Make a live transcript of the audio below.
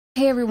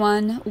Hey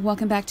everyone,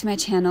 welcome back to my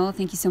channel.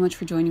 Thank you so much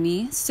for joining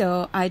me.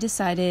 So I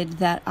decided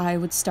that I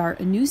would start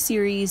a new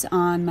series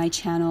on my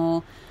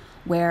channel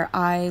where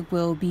I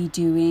will be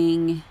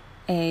doing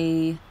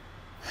a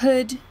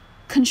hood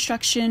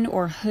construction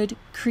or hood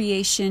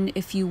creation,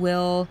 if you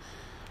will,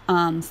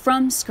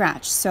 from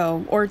scratch.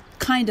 So, or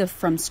kind of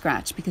from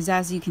scratch, because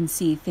as you can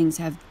see, things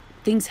have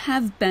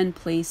been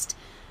placed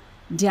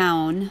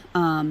down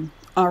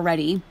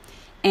already.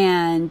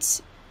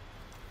 And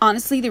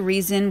honestly, the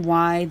reason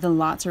why the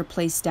lots are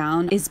placed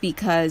down is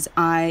because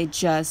I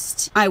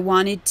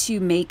wanted to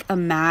make a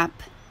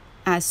map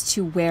as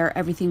to where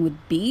everything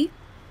would be.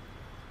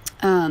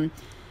 And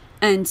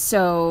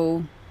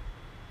so,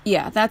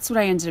 yeah, that's what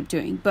I ended up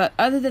doing. But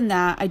other than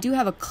that, I do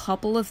have a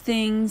couple of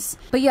things.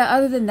 But yeah,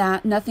 other than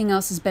that, nothing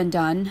else has been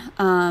done.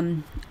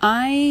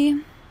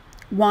 I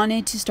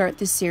wanted to start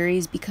this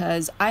series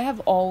because I have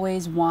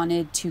always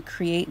wanted to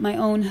create my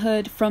own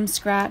hood from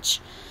scratch.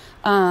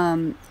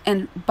 And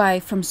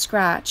by from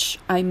scratch,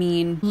 I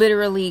mean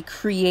literally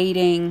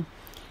creating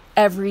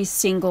every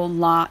single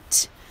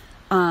lot.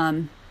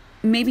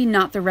 Maybe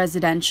not the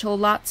residential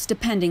lots,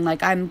 depending.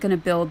 Like I'm gonna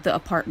build the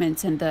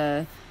apartments and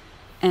the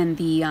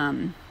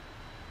townhomes,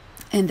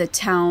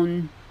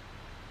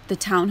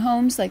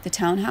 like the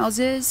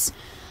townhouses.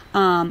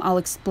 I'll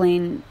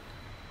explain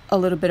a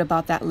little bit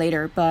about that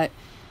later, but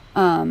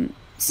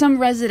some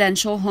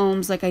residential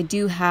homes, like I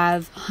do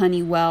have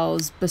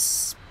Honeywell's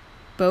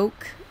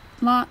bespoke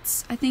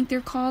lots, I think they're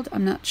called.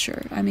 I'm not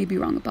sure. I may be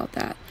wrong about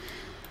that.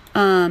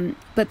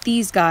 But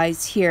these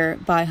guys here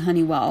by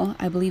Honeywell,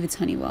 I believe it's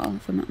Honeywell,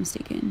 if I'm not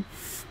mistaken.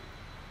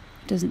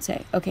 It doesn't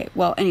say. Okay,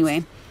 well,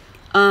 anyway,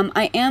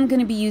 I am going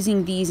to be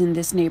using these in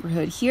this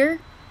neighborhood here,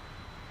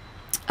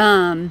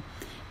 and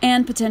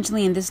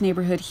potentially in this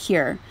neighborhood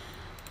here.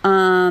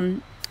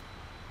 And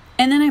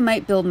then I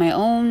might build my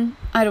own.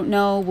 I don't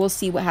know. We'll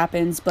see what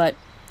happens. But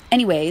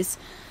anyways,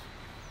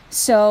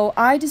 so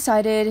I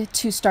decided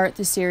to start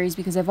this series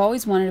because I've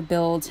always wanted to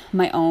build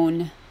my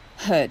own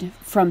hood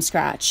from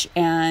scratch,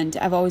 and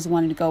I've always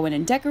wanted to go in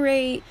and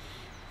decorate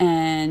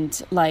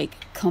and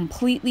like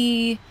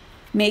completely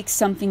make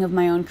something of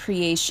my own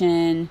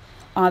creation,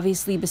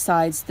 obviously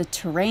besides the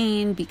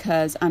terrain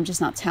because I'm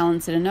just not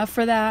talented enough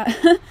for that.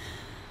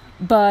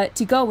 But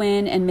to go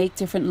in and make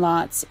different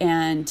lots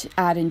and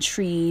add in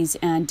trees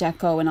and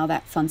deco and all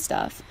that fun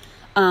stuff.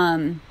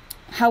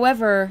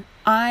 However,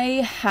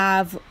 I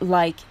have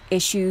like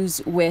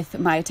issues with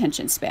my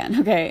attention span.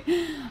 Okay.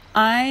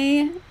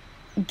 I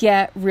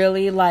get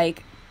really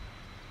like,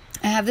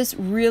 I have this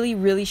really,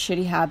 really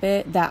shitty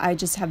habit that I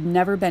just have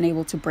never been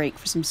able to break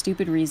for some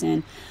stupid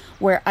reason,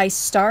 where I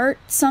start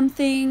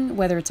something,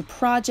 whether it's a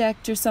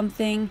project or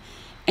something,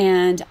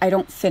 and I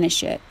don't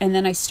finish it. And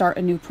then I start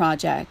a new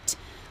project.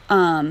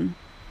 And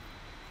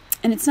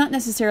it's not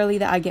necessarily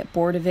that I get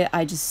bored of it.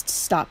 I just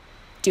stop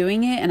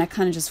doing it and I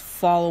kind of just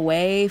fall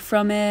away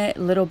from it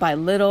little by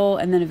little,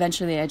 and then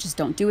eventually I just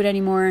don't do it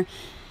anymore.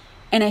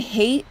 And I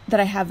hate that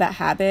I have that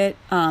habit.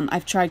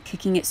 I've tried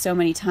cooking it so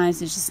many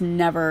times, it's just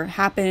never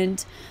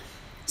happened.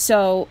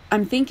 So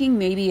I'm thinking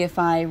maybe if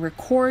I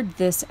record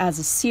this as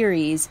a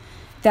series,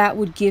 that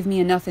would give me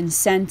enough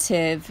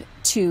incentive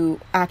to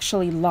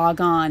actually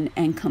log on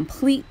and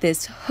complete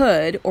this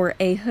hood, or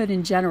a hood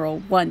in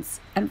general, once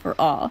and for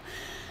all.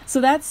 So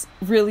that's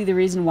really the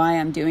reason why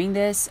I'm doing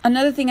this.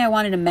 Another thing I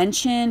wanted to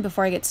mention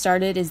before I get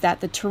started is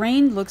that the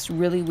terrain looks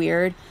really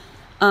weird.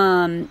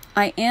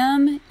 I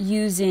am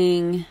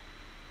using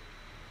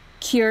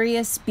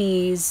Curious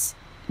Bee's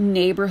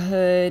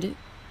neighborhood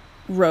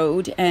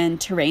road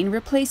and terrain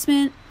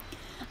replacement.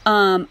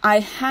 I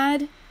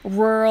had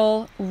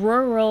rural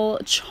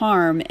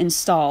charm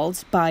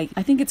installed by,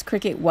 I think it's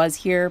Cricut was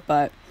here,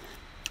 but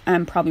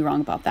I'm probably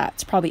wrong about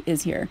that. It probably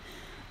is here.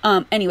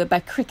 Anyway, by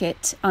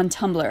Cricut on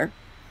Tumblr.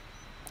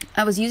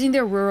 I was using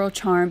their rural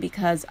charm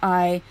because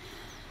I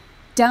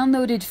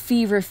downloaded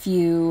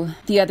Feverfew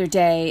the other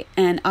day,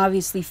 and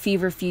obviously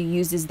Feverfew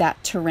uses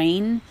that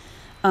terrain.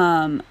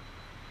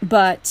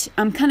 But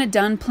I'm kind of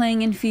done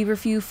playing in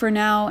Feverfew for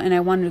now, and I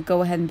wanted to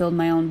go ahead and build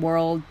my own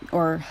world,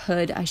 or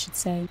hood, I should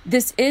say.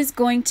 This is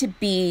going to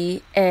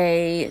be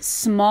a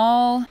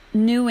small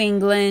New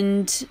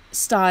England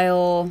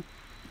style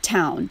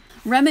town,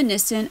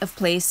 reminiscent of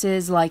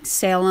places like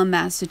Salem,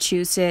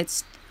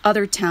 Massachusetts,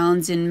 other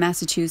towns in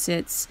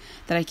Massachusetts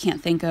that I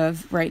can't think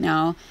of right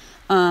now,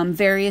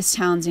 various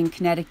towns in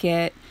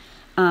Connecticut,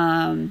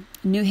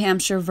 New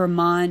Hampshire,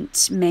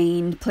 Vermont,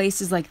 Maine,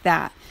 places like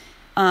that.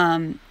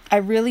 I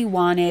really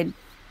wanted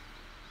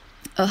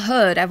a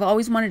hood. I've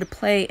always wanted to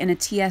play in a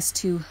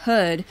TS2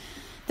 hood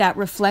that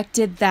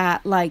reflected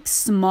that like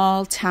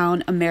small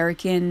town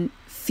American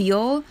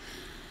feel,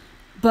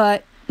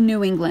 but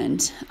New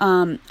England.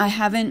 I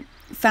haven't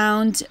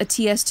found a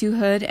TS2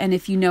 hood, and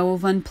if you know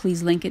of one,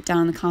 please link it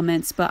down in the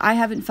comments, but I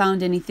haven't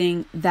found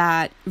anything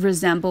that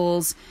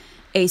resembles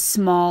a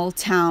small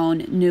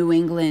town New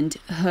England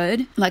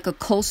hood, like a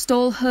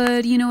coastal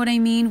hood, you know what I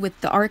mean, with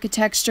the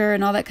architecture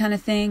and all that kind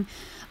of thing.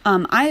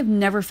 I have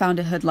never found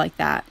a hood like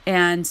that,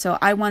 and so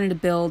I wanted to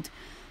build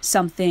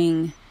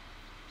something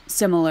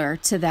similar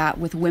to that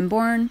with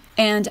Wimborne.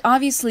 And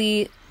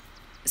obviously,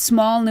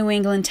 small New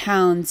England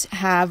towns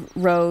have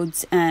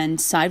roads and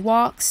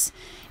sidewalks,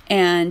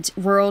 and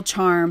Rural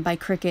Charm by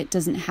Cricket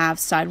doesn't have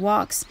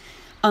sidewalks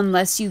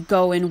unless you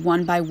go in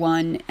one by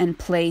one and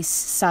place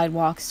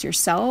sidewalks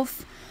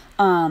yourself,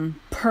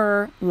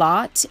 per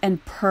lot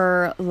and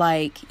per,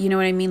 like, you know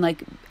what I mean?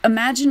 Like,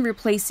 imagine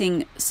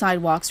replacing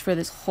sidewalks for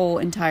this whole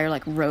entire,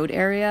 like, road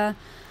area.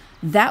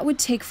 That would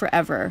take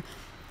forever.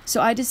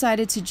 So I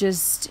decided to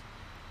just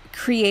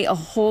create a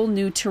whole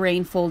new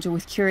terrain folder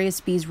with Curious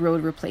Bee's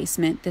road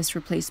replacement, this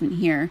replacement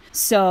here.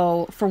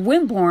 So for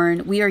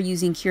Wimborne, we are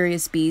using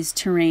Curious Bee's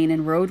terrain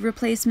and road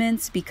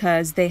replacements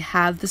because they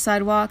have the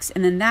sidewalks,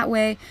 and then that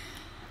way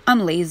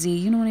I'm lazy,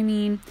 you know what I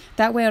mean?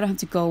 That way I don't have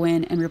to go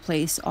in and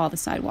replace all the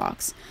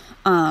sidewalks.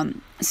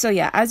 So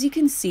yeah, as you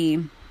can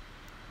see,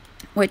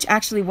 which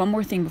actually one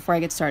more thing before I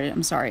get started,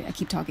 I'm sorry, I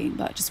keep talking,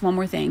 but just one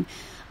more thing.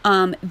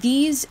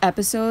 These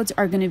episodes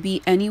are going to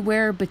be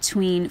anywhere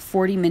between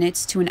 40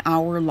 minutes to an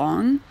hour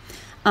long.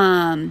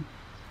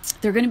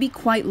 They're going to be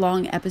quite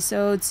long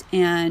episodes,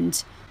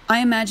 and I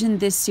imagine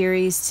this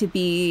series to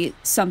be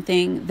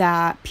something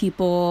that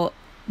people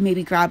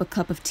maybe grab a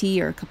cup of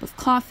tea or a cup of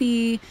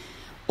coffee,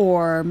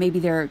 or maybe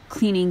they're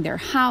cleaning their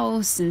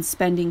house and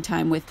spending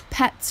time with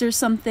pets or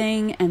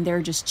something, and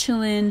they're just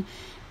chilling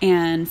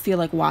and feel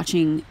like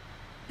watching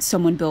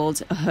someone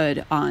build a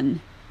hood on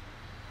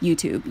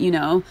YouTube, you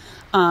know.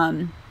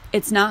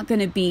 It's not going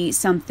to be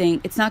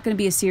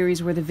a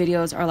series where the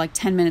videos are like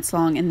 10 minutes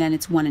long and then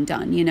it's one and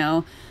done, you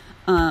know.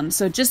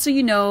 So just so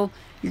you know,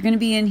 you're going to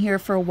be in here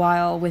for a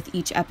while with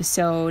each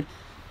episode.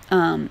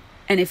 And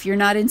if you're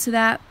not into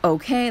that,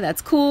 okay,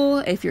 that's cool.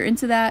 If you're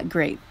into that,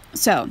 great.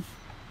 So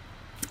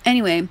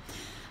anyway,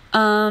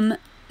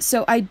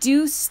 so I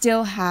do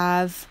still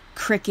have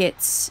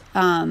Cricket's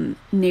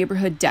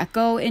neighborhood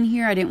deco in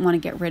here. I didn't want to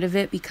get rid of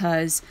it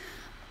because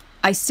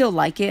I still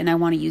like it and I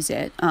want to use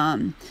it.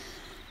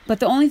 But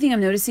the only thing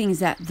I'm noticing is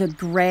that the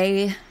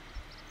gray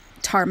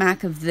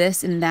tarmac of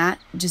this and that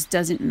just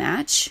doesn't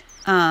match.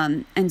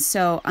 And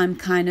so I'm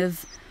kind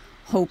of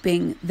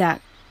hoping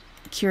that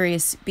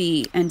Curious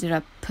Bee ended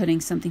up putting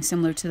something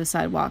similar to the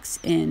sidewalks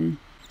in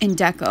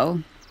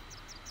deco.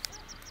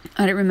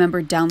 I don't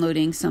remember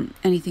downloading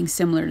anything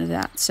similar to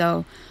that.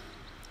 So,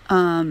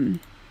 yeah,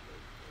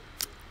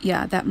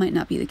 that might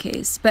not be the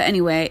case. But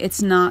anyway,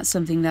 it's not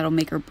something that'll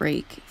make or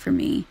break for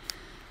me.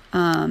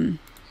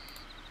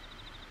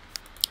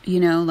 You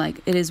know,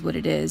 like, it is what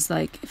it is.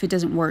 Like, if it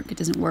doesn't work, it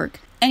doesn't work.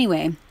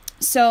 Anyway,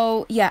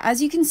 so yeah,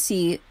 as you can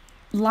see,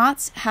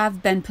 lots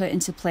have been put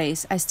into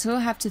place. I still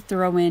have to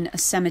throw in a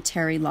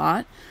cemetery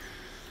lot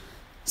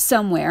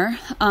somewhere.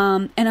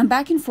 And I'm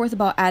back and forth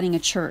about adding a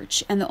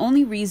church. And the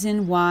only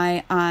reason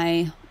why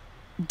I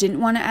didn't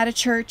want to add a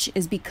church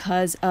is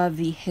because of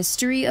the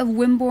history of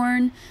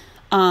Wimborne,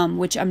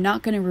 which I'm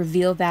not going to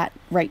reveal that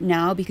right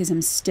now because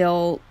I'm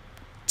still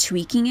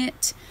tweaking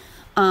it.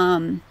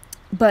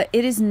 But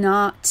it is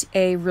not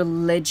a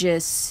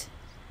religious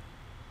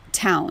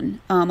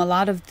town. A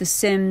lot of the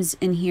Sims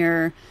in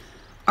here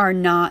are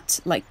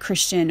not like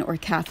Christian or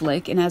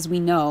Catholic. And as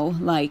we know,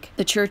 like,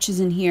 the churches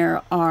in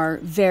here are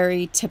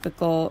very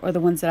typical, or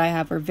the ones that I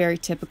have are very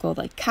typical,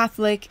 like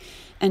Catholic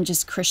and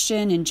just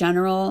Christian in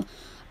general.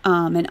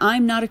 And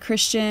I'm not a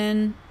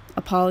Christian.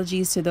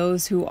 Apologies to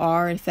those who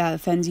are, if that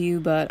offends you,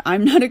 but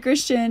I'm not a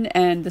Christian,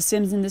 and the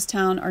Sims in this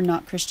town are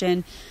not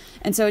Christian.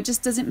 And so it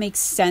just doesn't make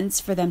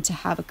sense for them to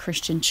have a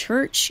Christian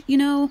church, you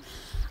know?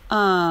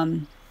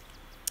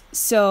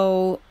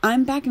 So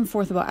I'm back and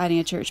forth about adding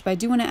a church, but I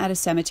do want to add a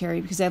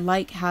cemetery because I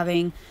like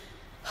having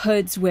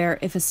hoods where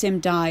if a Sim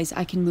dies,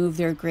 I can move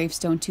their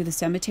gravestone to the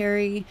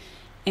cemetery.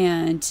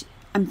 And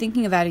I'm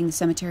thinking of adding the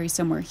cemetery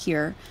somewhere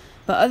here.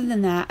 But other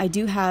than that, I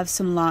do have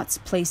some lots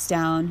placed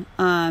down.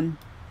 I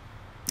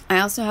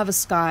also have a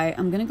sky.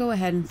 I'm going to go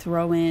ahead and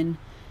throw in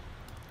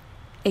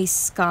a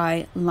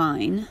sky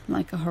line,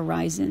 like a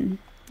horizon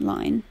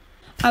line.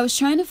 I was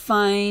trying to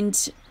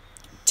find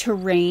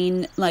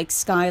terrain, like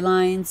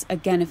skylines.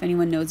 Again, if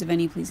anyone knows of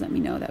any, please let me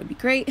know. That would be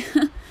great.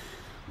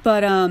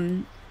 But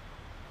I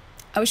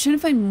was trying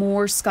to find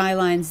more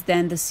skylines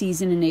than the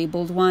season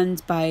enabled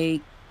ones by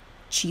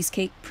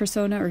Cheesecake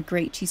Persona, or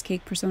Great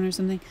Cheesecake Persona or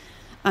something.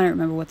 I don't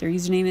remember what their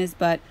username is,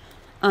 but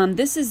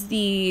this is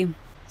the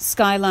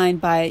skyline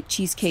by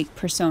Cheesecake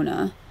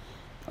Persona,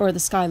 or the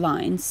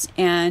skylines,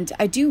 and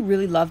I do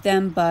really love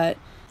them, but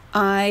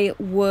I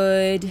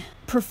would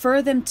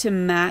prefer them to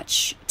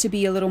match, to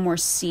be a little more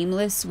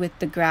seamless with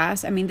the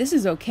grass. I mean, this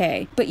is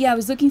okay, but yeah, I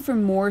was looking for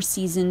more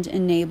seasoned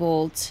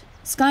enabled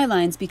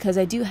skylines because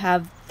I do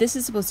have, this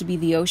is supposed to be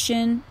the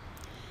ocean,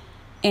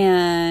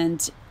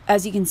 and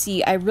as you can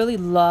see, I really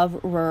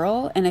love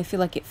rural, and I feel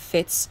like it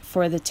fits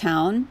for the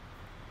town,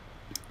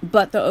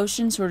 but the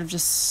ocean sort of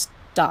just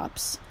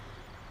stops,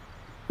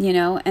 you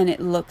know, and it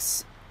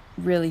looks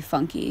really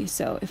funky.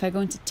 So if I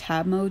go into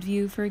tab mode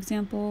view, for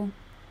example,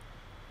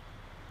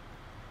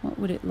 what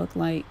would it look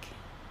like?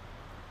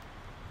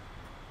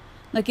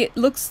 Like, it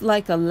looks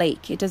like a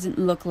lake. It doesn't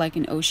look like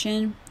an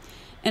ocean.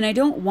 And I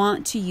don't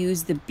want to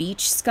use the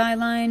beach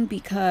skyline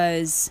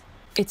because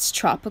it's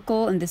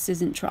tropical and this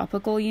isn't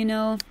tropical, you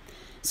know.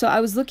 So I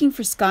was looking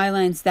for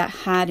skylines that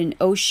had an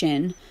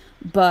ocean,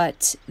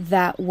 but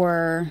that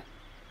were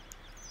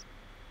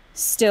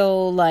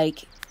still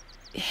like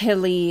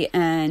hilly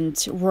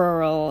and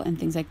rural and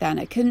things like that. And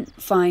I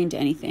couldn't find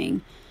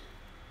anything,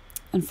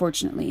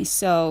 unfortunately.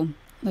 So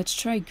let's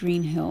try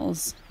Green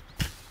Hills.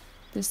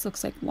 This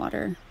looks like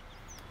water.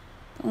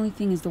 The only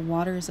thing is the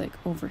water is like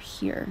over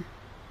here.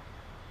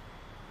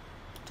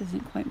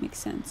 Doesn't quite make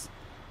sense.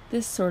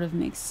 This sort of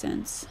makes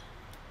sense.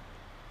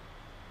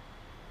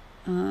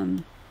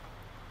 I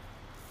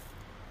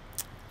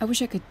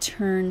wish I could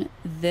turn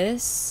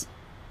this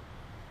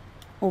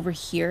over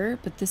here,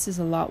 but this is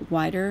a lot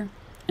wider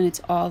and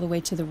it's all the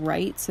way to the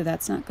right, so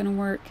that's not going to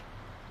work.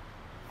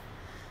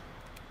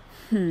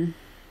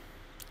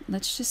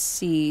 Let's just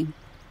see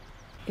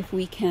if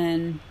we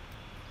can...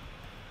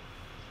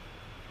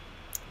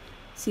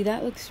 See,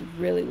 that looks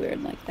really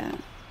weird like that.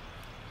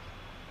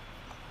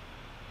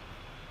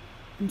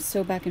 I'm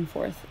so back and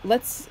forth.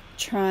 Let's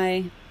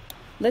try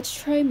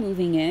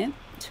moving it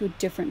to a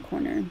different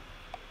corner.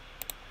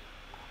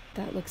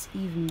 That looks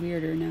even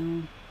weirder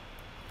now.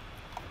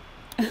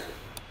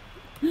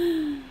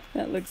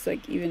 That looks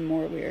like even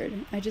more weird.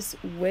 I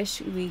just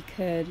wish we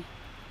could...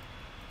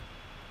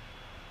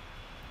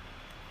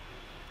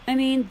 I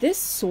mean, this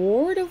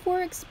sort of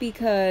works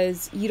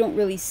because you don't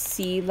really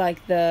see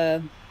like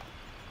the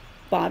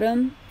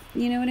bottom,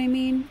 you know what I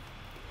mean?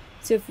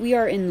 So if we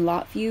are in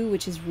lot view,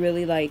 which is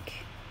really like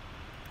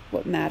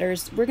what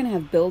matters, we're gonna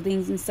have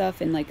buildings and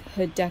stuff and like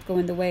hood deco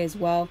in the way as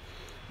well.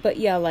 But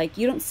yeah, like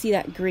you don't see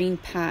that green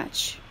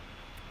patch,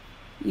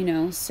 you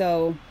know.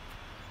 So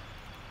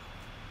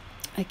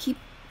I keep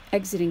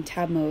exiting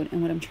tab mode,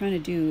 and what I'm trying to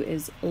do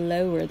is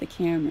lower the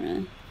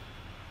camera.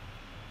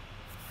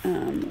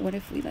 What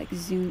if we like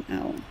zoom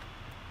out?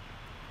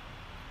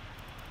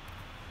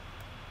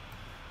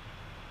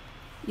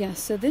 Yeah,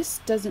 so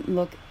this doesn't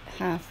look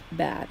half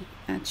bad,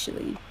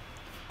 actually.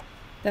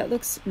 That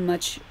looks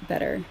much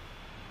better.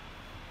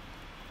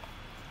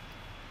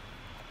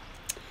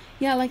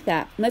 Yeah, I like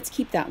that. Let's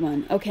keep that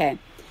one. Okay.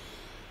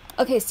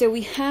 Okay, so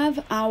we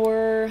have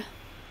our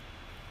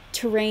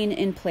terrain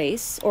in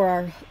place,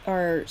 or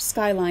our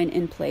skyline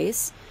in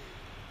place.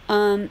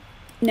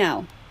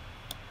 Now,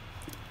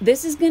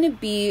 this is going to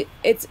be,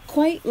 it's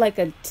quite like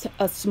a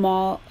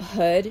small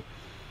hood.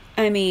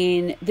 I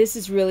mean, this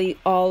is really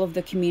all of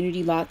the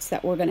community lots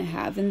that we're going to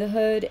have in the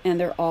hood, and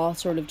they're all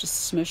sort of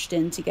just smushed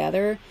in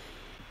together.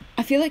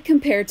 I feel like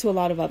compared to a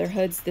lot of other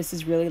hoods, this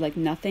is really like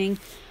nothing,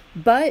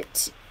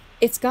 but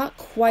it's got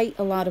quite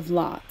a lot of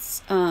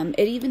lots.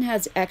 It even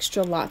has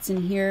extra lots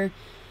in here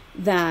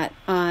that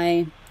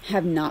I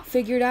have not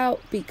figured out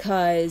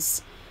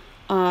because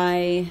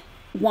I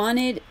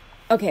wanted...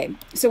 Okay,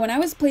 so when I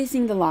was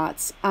placing the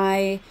lots,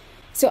 I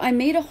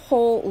made a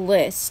whole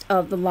list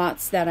of the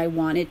lots that I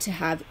wanted to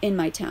have in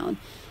my town.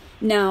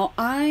 Now,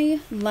 I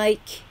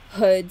like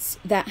hoods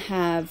that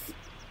have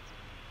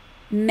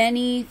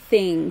many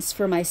things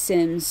for my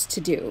Sims to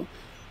do.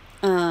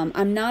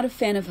 I'm not a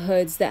fan of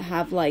hoods that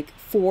have like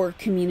 4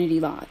 community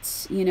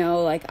lots, you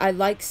know, like I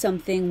like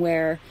something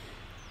where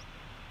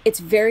it's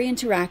very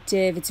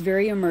interactive, it's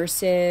very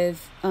immersive,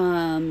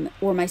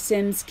 where my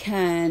Sims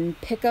can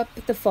pick up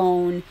the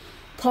phone,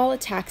 call a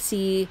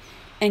taxi,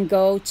 and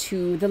go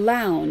to the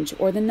lounge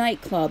or the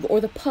nightclub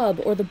or the pub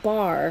or the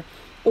bar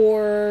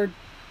or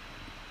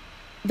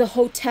the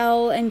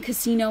hotel and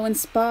casino and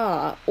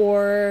spa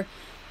or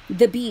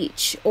the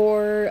beach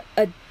or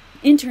a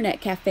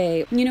internet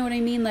cafe. You know what I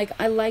mean? Like,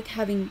 I like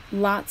having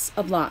lots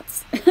of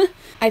lots.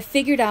 I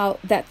figured out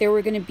that there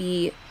were going to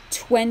be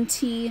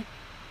 20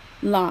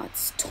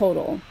 lots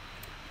total.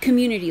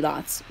 Community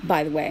lots,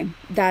 by the way.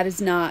 That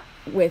is not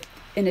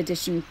in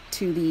addition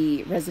to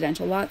the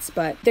residential lots,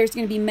 but there's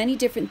going to be many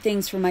different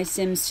things for my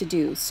Sims to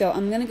do. So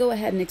I'm going to go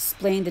ahead and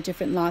explain the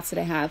different lots that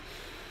I have.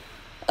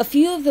 A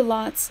few of the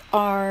lots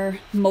are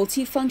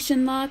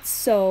multi-function lots.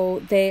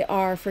 So they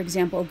are, for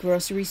example, a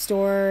grocery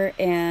store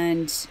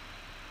and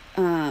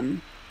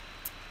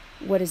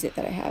what is it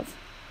that I have?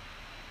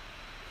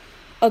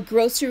 A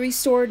grocery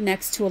store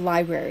next to a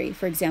library,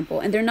 for example.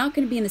 And they're not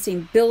going to be in the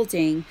same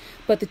building,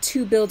 but the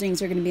 2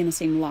 buildings are going to be in the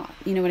same lot.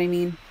 You know what I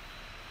mean?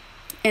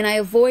 And I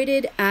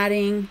avoided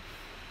adding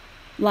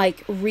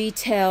like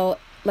retail,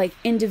 like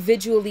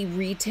individual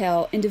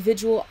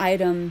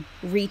item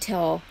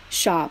retail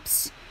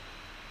shops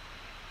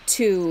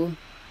to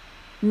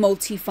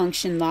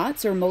multi-function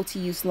lots or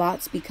multi-use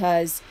lots,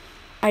 because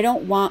I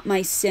don't want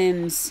my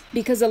Sims,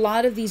 because a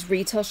lot of these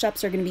retail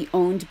shops are going to be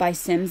owned by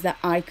Sims that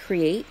I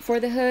create for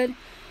the hood,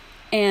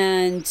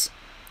 and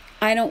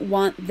I don't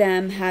want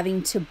them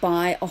having to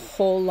buy a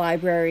whole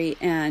library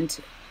and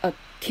a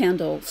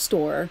candle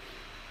store.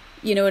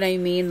 You know what I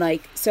mean?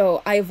 Like,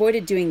 so I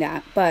avoided doing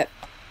that. But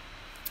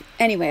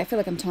anyway, I feel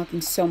like I'm talking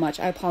so much.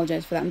 I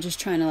apologize for that. I'm just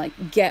trying to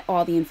like get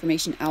all the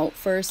information out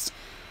first.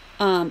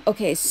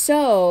 Okay,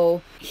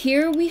 so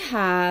here we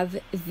have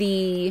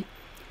the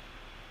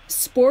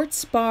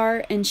sports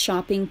bar and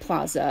shopping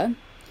plaza.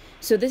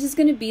 So this is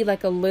going to be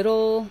like a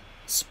little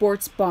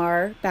sports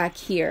bar back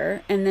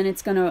here, and then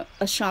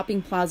a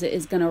shopping plaza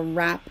is going to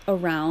wrap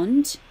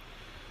around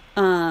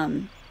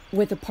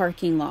with a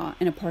parking lot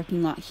and a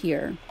parking lot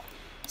here.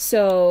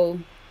 So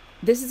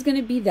this is going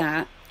to be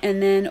that.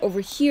 And then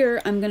over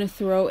here, I'm going to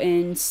throw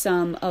in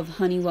some of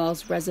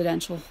Honeywell's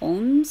residential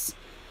homes.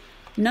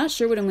 I'm not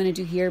sure what I'm going to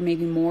do here.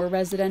 Maybe more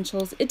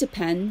residentials. It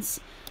depends.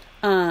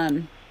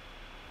 And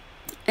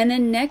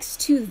then next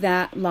to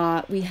that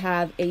lot, we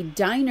have a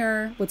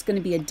diner, what's going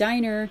to be a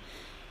diner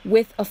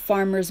with a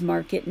farmer's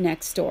market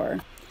next door.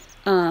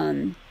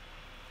 And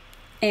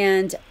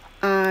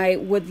I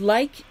would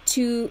like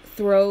to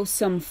throw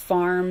some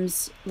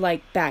farms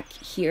like back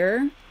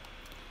here,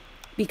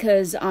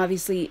 because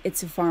obviously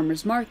it's a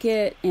farmer's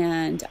market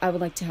and I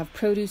would like to have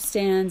produce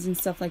stands and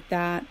stuff like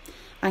that.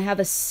 I have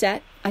a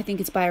set, I think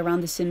it's by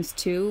Around the Sims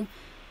 2.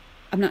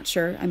 I'm not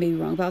sure, I may be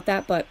wrong about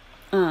that, but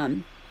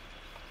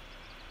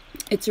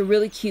it's a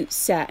really cute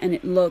set and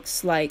it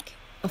looks like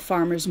a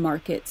farmer's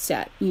market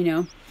set, you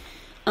know.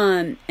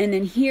 And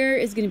then here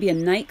is going to be a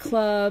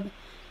nightclub,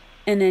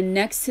 and then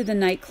next to the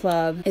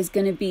nightclub is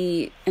going to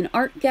be an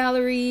art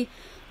gallery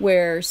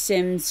where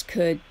Sims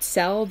could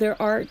sell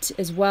their art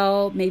as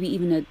well, maybe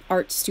even an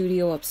art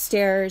studio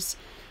upstairs.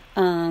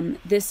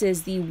 This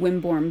is the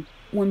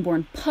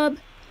Wimborne pub,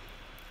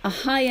 a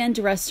high-end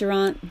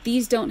restaurant.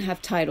 These don't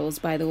have titles,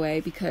 by the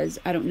way, because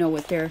I don't know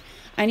what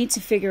I need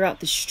to figure out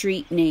the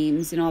street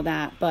names and all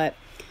that, but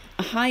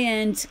a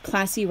high-end,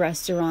 classy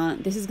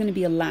restaurant. This is going to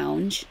be a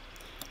lounge.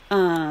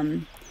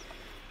 And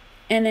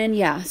then,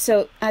 yeah,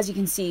 so as you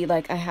can see,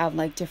 like I have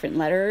like different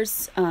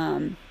letters.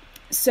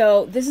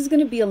 So this is going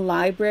to be a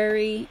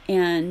library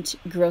and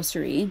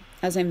grocery,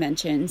 as I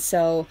mentioned.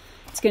 So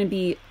it's going to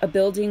be a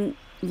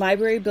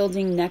library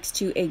building next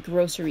to a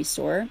grocery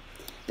store.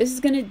 This is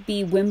going to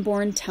be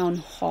Wimborne Town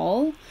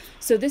Hall.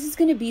 So this is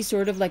going to be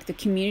sort of like the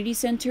community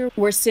center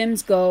where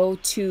Sims go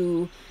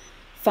to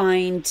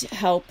find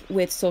help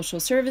with social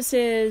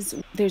services.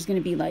 There's going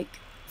to be like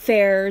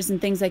fairs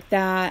and things like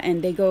that.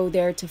 And they go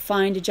there to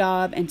find a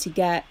job and to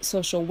get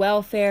social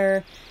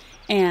welfare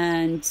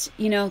and,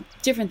 you know,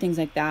 different things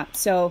like that.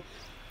 So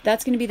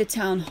that's going to be the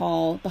town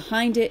hall.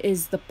 Behind it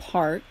is the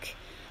park.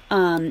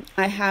 I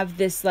have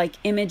this like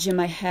image in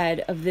my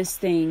head of this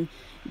thing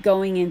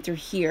going in through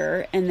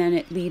here, and then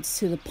it leads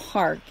to the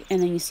park,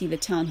 and then you see the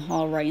town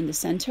hall right in the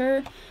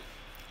center.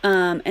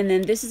 And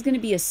then this is going to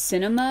be a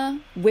cinema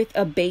with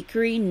a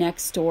bakery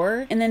next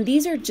door. And then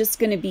these are just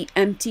going to be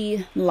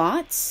empty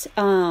lots.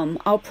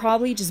 I'll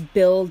probably just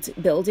build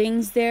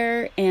buildings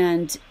there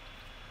and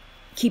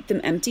keep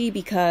them empty,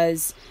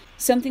 because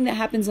something that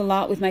happens a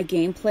lot with my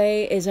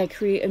gameplay is I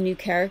create a new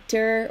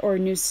character or a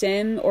new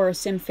sim or a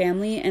sim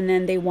family, and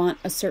then I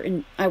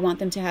want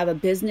them to have a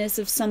business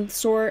of some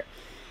sort,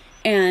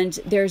 and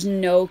there's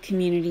no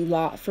community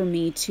lot for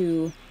me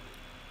to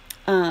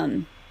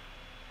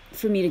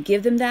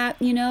give them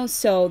that, you know.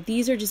 So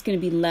these are just going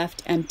to be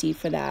left empty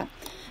for that,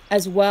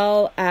 as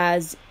well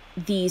as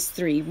these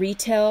three: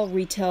 retail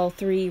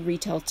 3,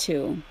 retail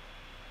 2.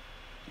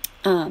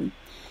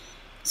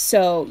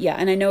 So yeah,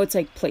 and I know it's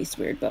like placed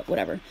weird, but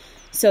whatever.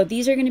 So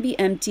these are going to be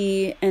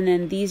empty, and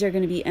then these are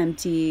going to be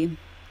empty.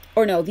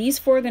 Or no, these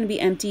 4 are going to be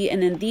empty,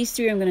 and then these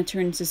 3 I'm going to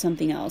turn into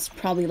something else.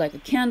 Probably like a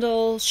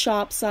candle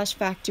shop /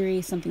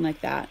 factory, something like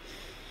that.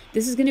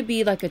 This is going to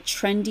be like a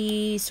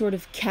trendy sort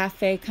of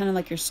cafe, kind of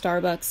like your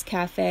Starbucks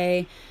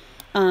cafe.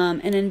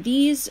 And then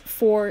these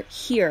 4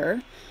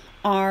 here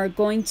are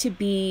going to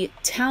be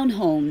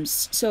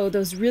townhomes. So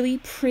those really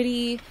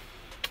pretty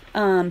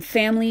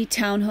family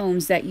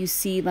townhomes that you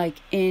see like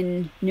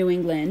in New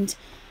England.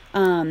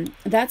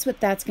 That's what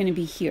that's going to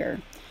be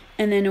here.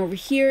 And then over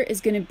here is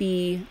going to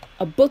be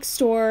a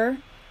bookstore,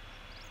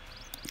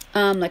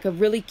 like a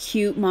really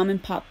cute mom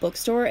and pop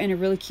bookstore and a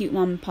really cute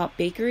mom and pop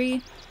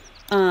bakery.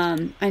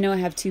 I know I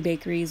have 2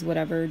 bakeries,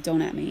 whatever,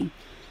 don't at me.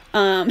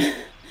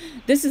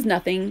 This is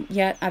nothing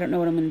yet. I don't know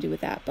what I'm going to do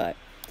with that, but.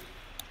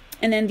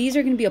 And then these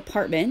are going to be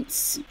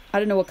apartments. I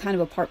don't know what kind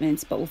of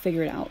apartments, but we'll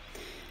figure it out.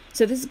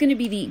 So this is going to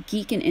be the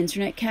Geek and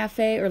Internet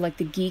Cafe, or like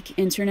the Geek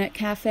Internet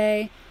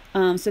Cafe.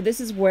 So this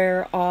is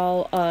where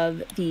all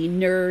of the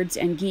nerds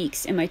and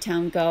geeks in my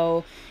town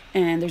go,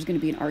 and there's going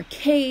to be an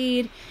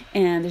arcade,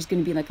 and there's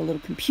going to be like a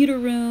little computer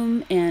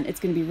room, and it's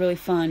going to be really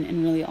fun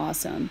and really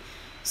awesome.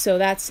 So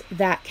that's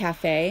that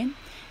cafe.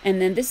 And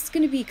then this is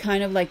going to be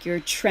kind of like your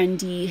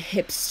trendy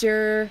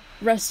hipster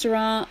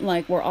restaurant,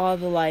 like where all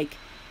the like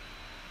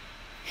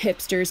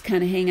hipsters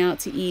kind of hang out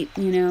to eat,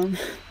 you know.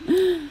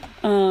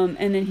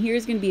 And then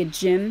here's going to be a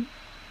gym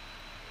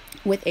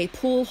with a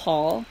pool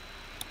hall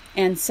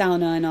and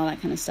sauna and all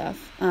that kind of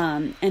stuff.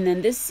 And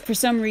then this, for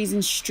some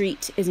reason,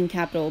 street is in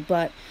capital,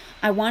 but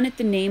I wanted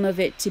the name of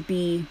it to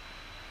be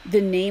the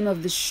name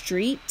of the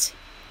street,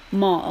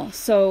 Mall.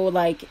 So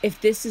like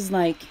if this is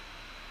like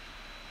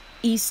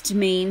East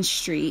Main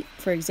Street,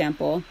 for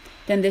example,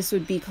 then this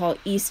would be called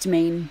East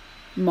Main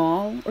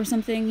Mall or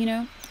something, you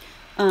know.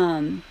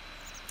 And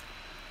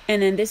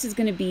then this is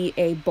going to be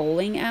a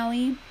bowling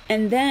alley.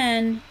 And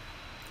then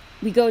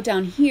we go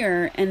down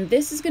here, and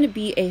this is going to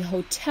be a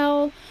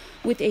hotel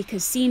with a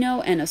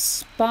casino and a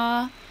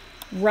spa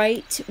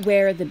right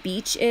where the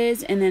beach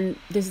is. And then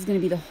this is going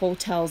to be the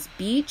hotel's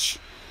beach.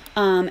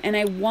 And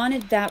I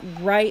wanted that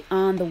right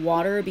on the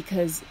water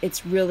because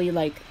it's really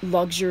like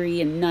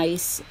luxury and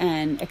nice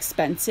and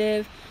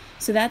expensive.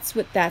 So that's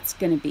what that's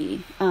going to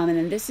be. And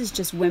then this is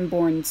just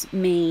Wimborne's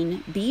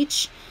main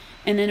beach.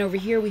 And then over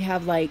here we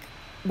have like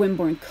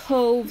Wimborne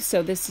Cove.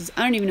 So this is,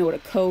 I don't even know what a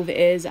cove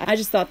is. I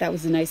just thought that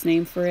was a nice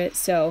name for it.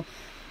 So,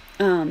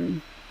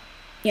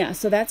 yeah,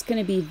 so that's going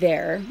to be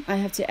there. I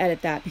have to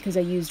edit that because I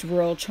used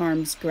Rural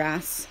Charms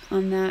grass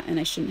on that and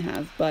I shouldn't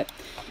have. But,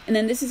 and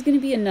then this is going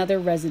to be another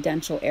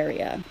residential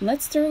area.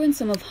 Let's throw in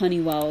some of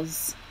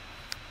Honeywell's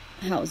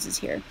houses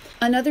here.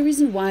 Another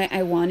reason why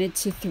I wanted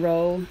to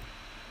throw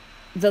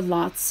the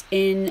lots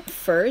in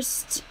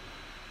first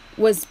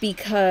was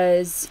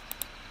because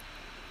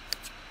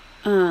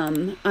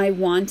I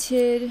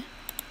wanted,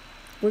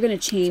 we're going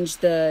to change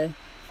the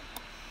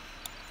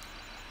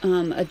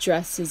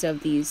addresses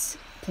of these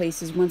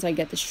places once I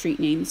get the street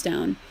names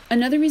down.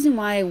 Another reason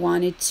why I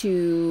wanted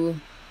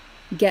to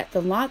get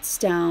the lots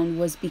down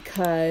was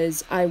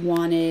because I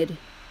wanted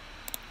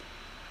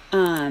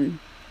to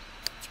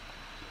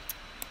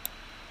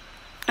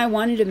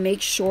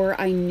make sure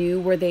I knew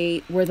where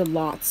the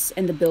lots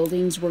and the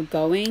buildings were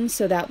going,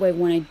 so that way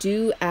when I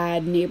do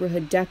add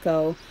neighborhood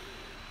deco,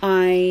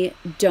 I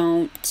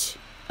don't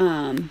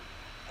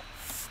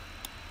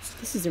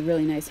this is a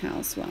really nice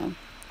house. Wow.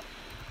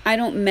 I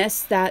don't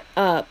mess that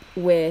up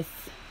with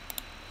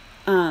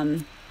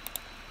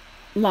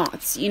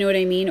lots, you know what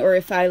I mean? Or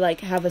if I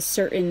like have a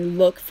certain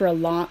look for a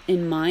lot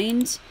in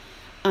mind,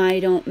 I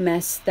don't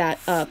mess that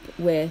up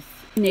with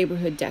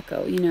neighborhood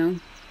deco, you know?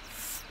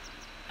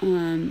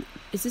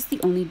 Is this the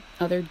only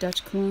other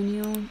Dutch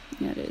colonial?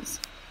 Yeah, it is.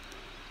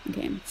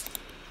 Okay.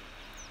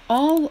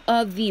 All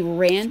of the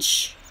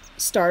ranch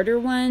starter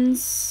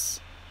ones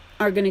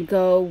are going to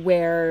go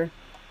where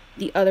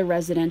the other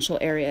residential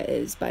area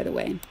is, by the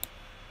way.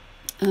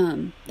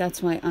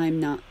 That's why I'm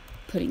not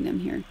putting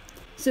them here.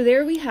 So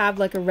there we have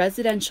like a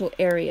residential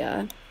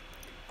area.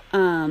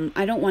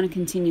 I don't want to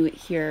continue it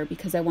here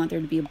because I want there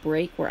to be a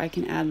break where I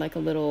can add like a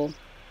little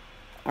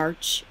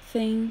arch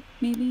thing,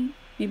 maybe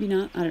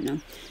not, I don't know.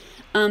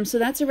 So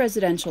that's a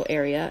residential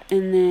area.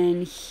 And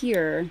then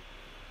here,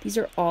 these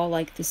are all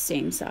like the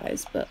same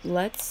size, but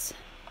let's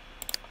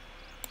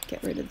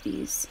get rid of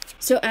these.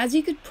 So as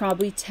you could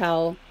probably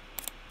tell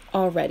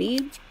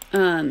already,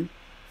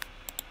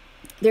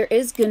 there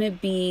is going to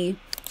be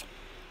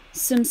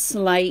some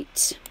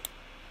slight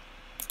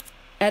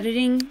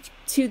editing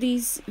to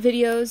these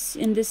videos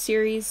in this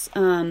series.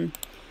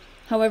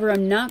 However,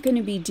 I'm not going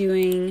to be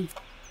doing...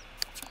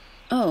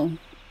 Oh,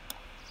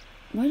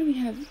 why do we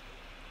have...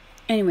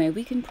 Anyway,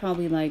 we can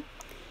probably like...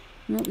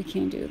 You know what we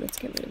can do? Let's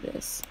get rid of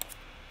this.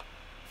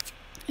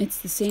 It's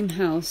the same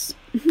house.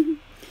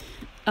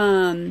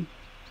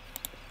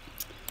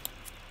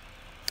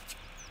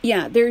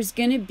 Yeah, there's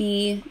going to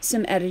be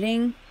some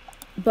editing,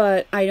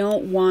 but I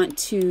don't want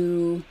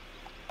to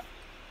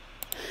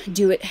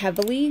do it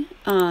heavily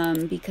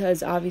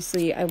because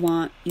obviously I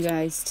want you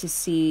guys to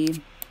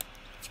see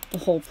the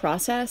whole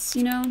process,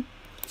 you know?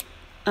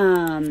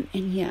 And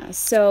yeah,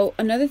 so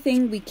another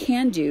thing we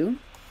can do,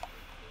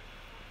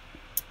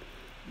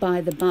 by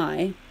the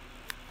by,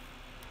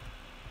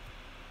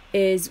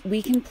 is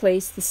we can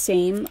place the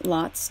same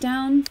lots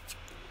down.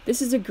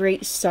 This is a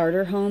great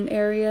starter home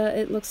area,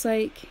 it looks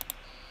like.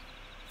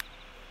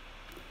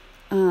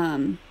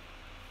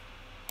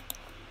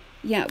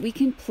 Yeah, we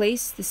can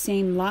place the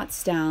same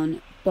lots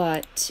down,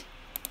 but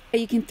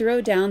you can throw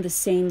down the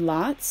same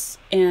lots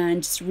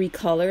and just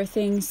recolor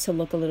things to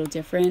look a little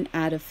different.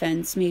 Add a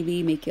fence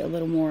maybe, make it a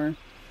little more,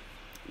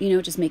 you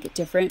know, just make it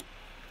different.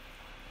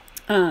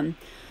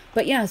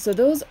 But yeah, so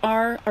those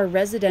are our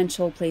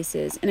residential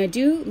places. And I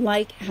do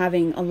like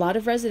having a lot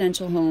of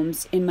residential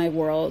homes in my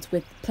world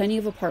with plenty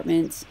of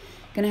apartments.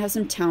 Gonna have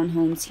some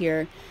townhomes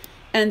here.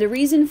 And the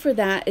reason for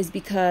that is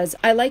because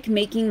I like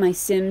making my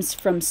Sims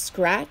from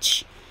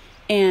scratch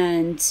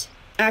and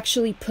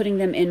actually putting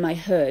them in my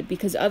hood,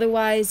 because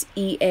otherwise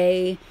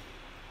EA,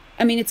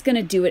 I mean, it's going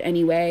to do it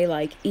anyway.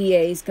 Like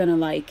EA is going to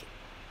like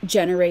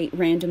generate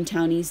random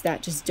townies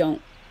that just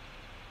don't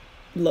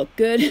look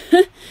good,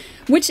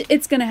 which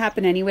it's going to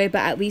happen anyway. But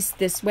at least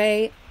this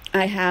way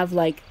I have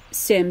like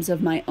Sims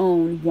of my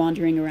own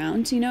wandering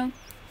around, you know?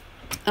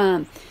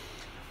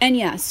 And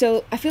yeah,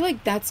 so I feel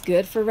like that's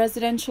good for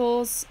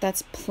residentials.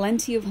 That's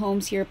plenty of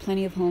homes here,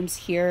 plenty of homes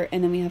here.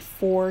 And then we have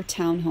 4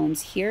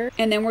 townhomes here.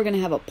 And then we're going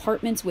to have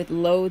apartments with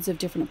loads of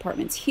different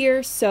apartments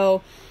here.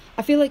 So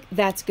I feel like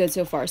that's good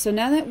so far. So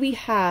now that we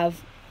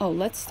have, oh,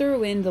 let's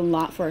throw in the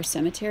lot for our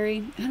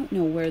cemetery. I don't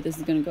know where this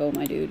is going to go,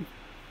 my dude.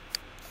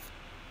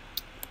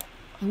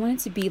 I want it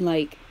to be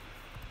like,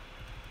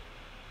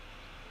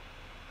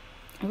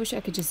 I wish I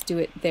could just do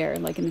it there,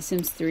 like in The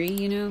Sims 3,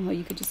 you know, how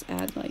you could just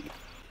add like...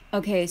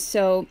 Okay,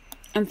 so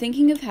I'm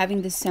thinking of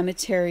having the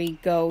cemetery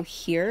go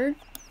here.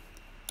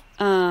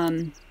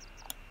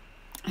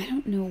 I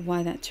don't know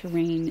why that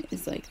terrain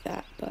is like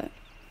that, but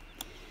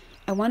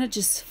I want to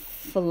just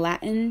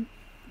flatten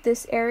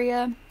this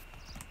area.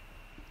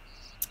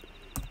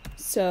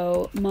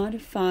 So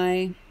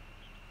modify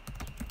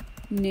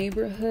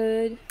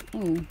neighborhood,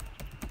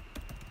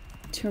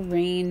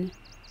 terrain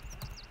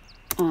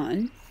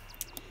on.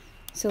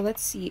 So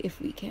let's see if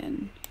we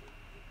can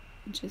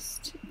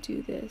just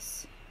do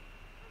this.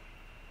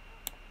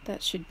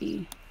 That should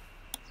be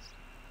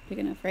big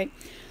enough, right?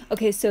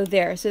 Okay, so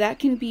there. So that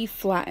can be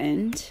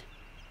flattened.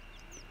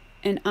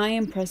 And I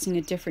am pressing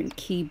a different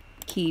key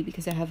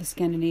because I have a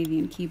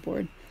Scandinavian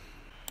keyboard.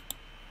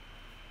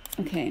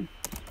 Okay,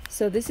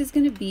 so this is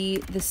going to be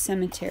the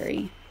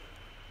cemetery.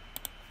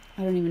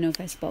 I don't even know if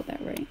I spelled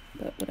that right,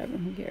 but whatever,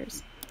 who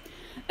cares?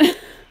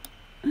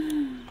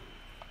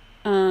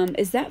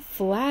 Is that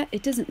flat?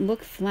 It doesn't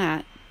look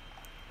flat.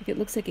 Like, it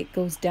looks like it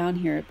goes down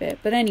here a bit.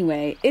 But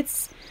anyway,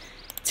 it's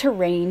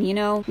terrain, you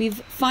know.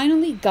 We've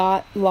finally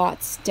got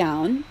lots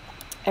down.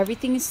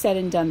 Everything is said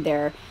and done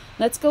there.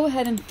 Let's go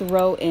ahead and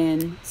throw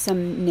in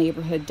some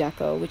neighborhood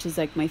deco, which is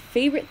like my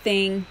favorite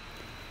thing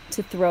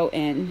to throw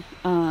in.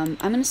 I'm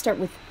going to start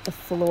with the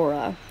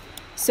flora.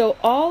 So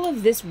all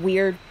of this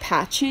weird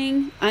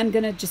patching, I'm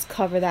going to just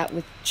cover that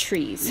with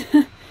trees.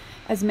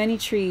 As many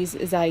trees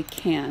as I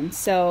can.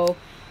 So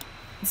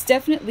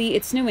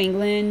it's New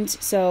England,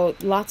 so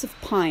lots of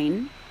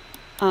pine.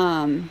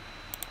 So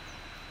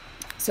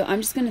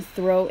I'm just going to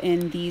throw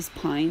in these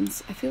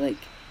pines. I feel like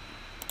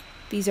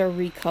these are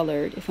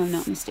recolored, if I'm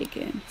not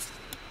mistaken.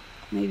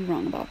 I may be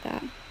wrong about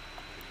that.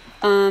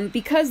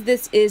 Because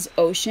this is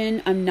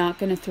ocean, I'm not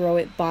going to throw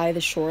it by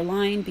the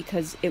shoreline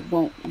because it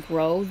won't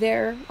grow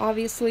there,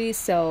 obviously.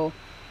 So,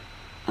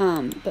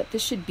 but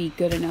this should be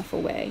good enough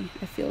away,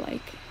 I feel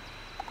like.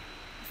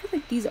 I feel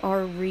like these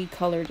are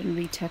recolored and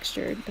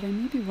retextured, but I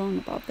may be wrong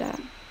about that.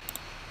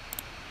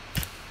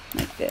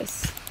 Like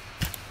this.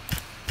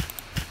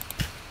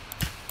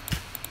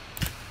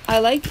 I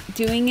like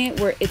doing it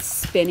where it's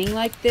spinning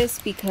like this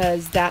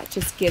because that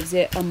just gives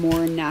it a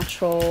more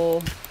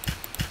natural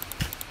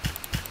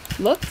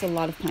look. It's a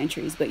lot of pine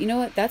trees, but you know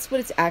what? That's what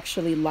it's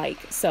actually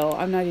like. So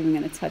I'm not even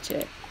going to touch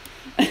it.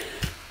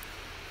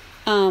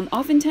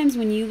 Oftentimes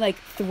when you like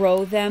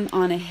throw them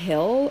on a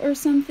hill or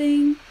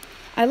something,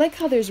 I like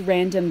how there's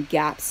random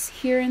gaps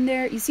here and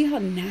there. You see how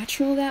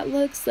natural that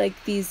looks?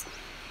 Like these,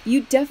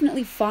 you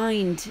definitely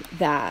find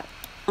that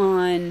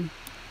in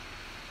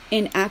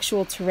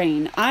actual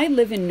terrain. I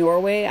live in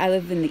Norway. I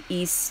live in the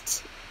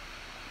east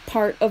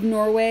part of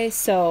Norway.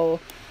 So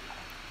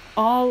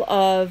all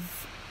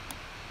of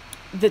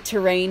the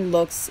terrain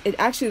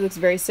actually looks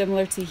very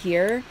similar to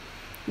here,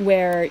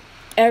 where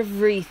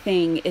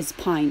everything is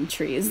pine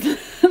trees.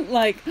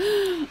 Like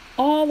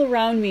all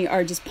around me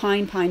are just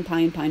pine.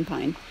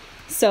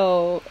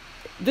 So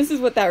this is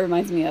what that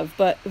reminds me of.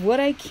 But what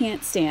I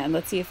can't stand,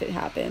 let's see if it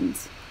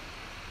happens.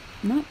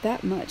 Not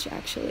that much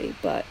actually,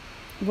 but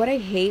what I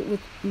hate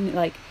with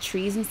like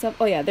trees and stuff,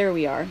 oh yeah, there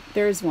we are.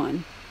 There's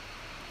one.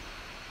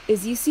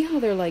 Is you see how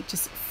they're like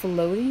just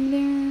floating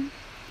there?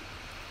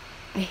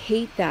 I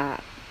hate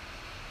that.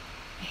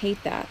 I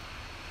hate that.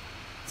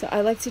 So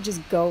I like to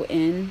just go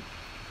in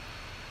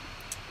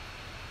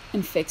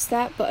and fix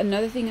that. But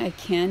another thing I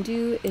can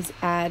do is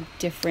add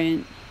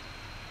different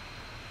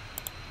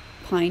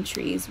pine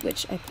trees,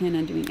 which I plan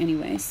on doing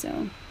anyway,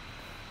 so.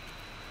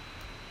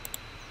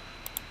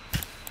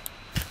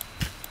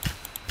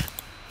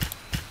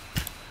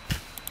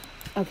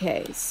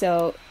 Okay,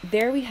 so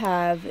there we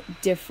have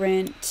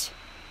different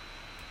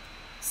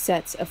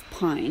sets of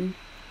pine,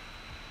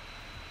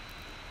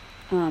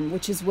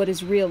 which is what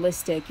is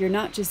realistic. You're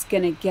not just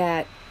going to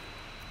get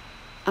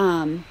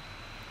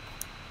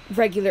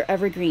regular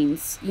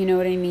evergreens, you know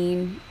what I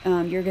mean?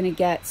 You're going to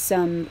get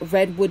some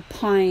redwood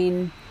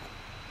pine,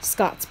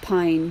 Scots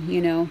pine,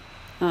 you know,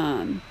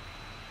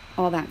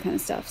 all that kind of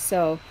stuff.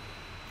 So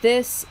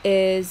this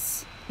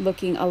is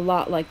looking a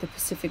lot like the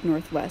Pacific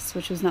Northwest,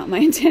 which was not my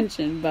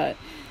intention, but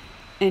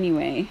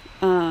anyway,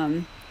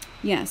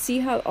 yeah, see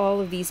how all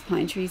of these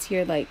pine trees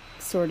here, like,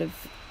 sort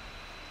of,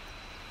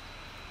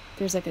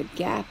 there's like a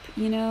gap,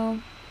 you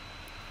know?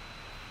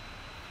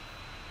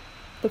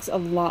 Looks a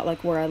lot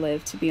like where I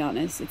live, to be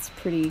honest. It's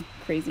pretty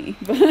crazy,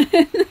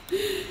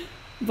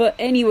 but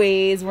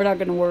anyways, we're not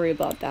going to worry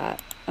about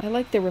that. I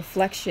like the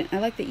reflection. I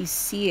like that you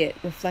see it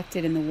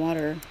reflected in the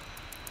water.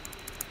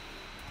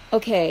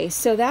 Okay,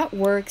 so that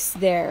works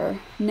there.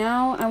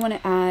 Now I want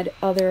to add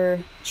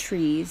other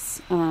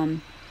trees.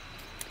 And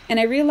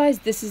I realize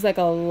this is like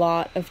a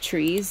lot of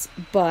trees,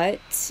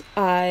 but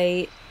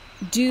I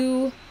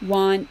do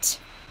want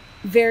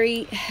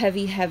very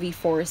heavy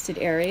forested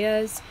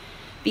areas,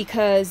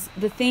 because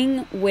the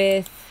thing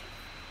with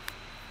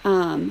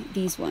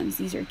these ones,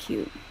 these are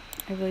cute.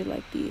 I really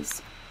like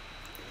these.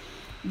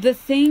 The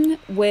thing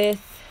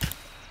with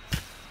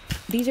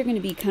these are going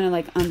to be kind of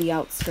like on the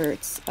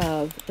outskirts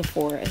of the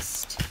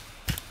forest.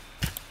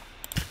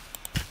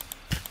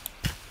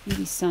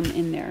 Maybe some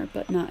in there,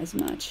 but not as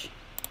much.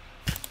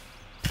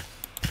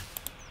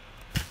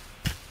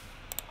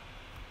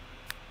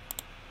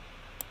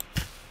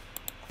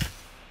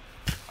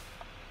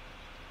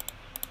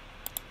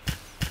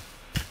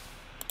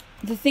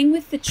 the thing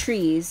with the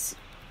trees,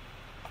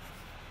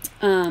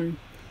 in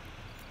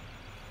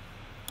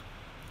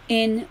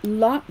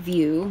lot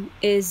view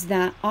is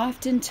that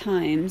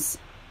oftentimes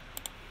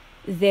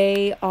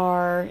they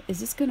are,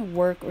 is this going to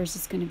work or is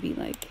this going to be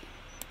like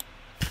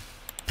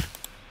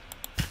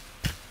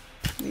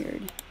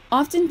weird?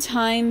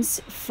 Oftentimes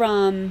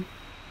from,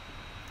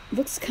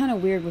 looks kind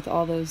of weird with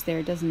all those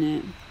there, doesn't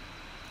it?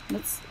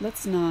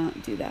 Let's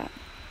not do that.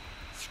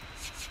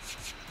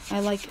 I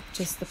like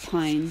just the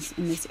pines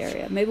in this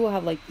area. Maybe we'll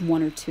have like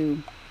 1 or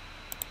 2.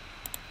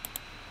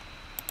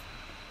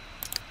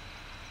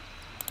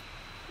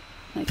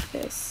 Like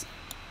this.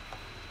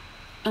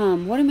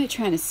 What am I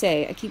trying to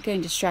say? I keep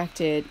getting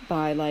distracted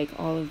by like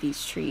all of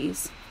these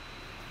trees.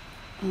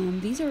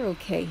 These are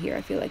okay here,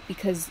 I feel like,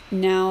 because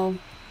now,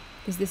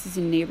 because this is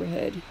a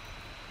neighborhood,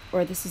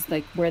 or this is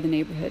like where the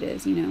neighborhood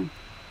is, you know.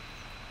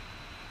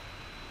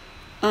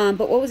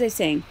 But what was I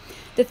saying?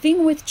 The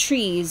thing with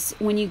trees,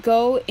 when you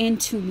go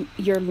into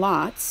your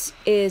lots,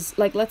 is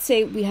like, let's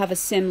say we have a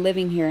sim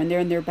living here and they're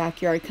in their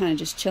backyard kind of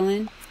just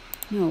chilling.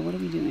 No, what are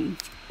we doing?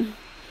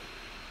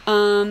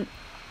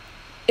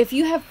 If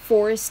you have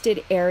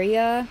forested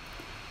area,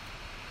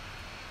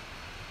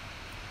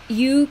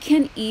 you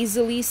can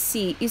easily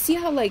see, you see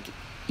how like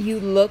you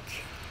look,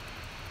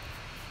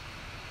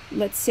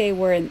 let's say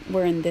we're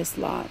in this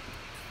lot.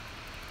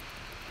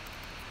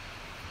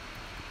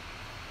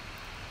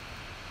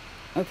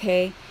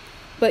 Okay,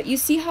 but you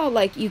see how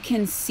like you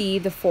can see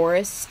the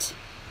forest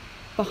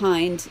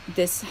behind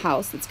this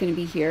house that's going to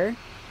be here,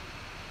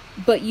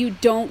 but you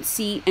don't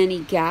see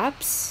any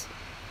gaps.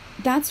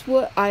 That's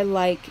what I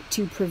like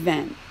to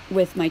prevent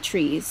with my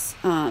trees.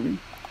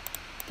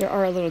 There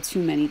are a little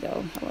too many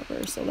though,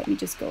 however, so let me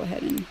just go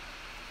ahead and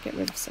get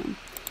rid of some.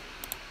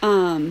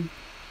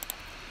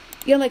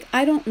 Yeah, like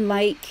I don't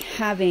like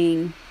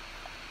having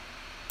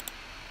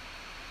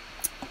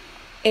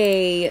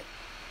a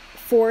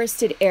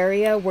forested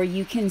area where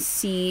you can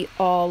see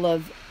all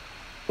of,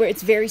 where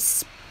it's very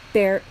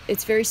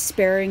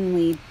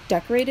sparingly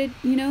decorated,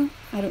 you know.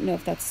 I don't know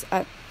if that's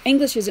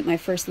English isn't my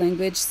first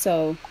language,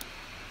 so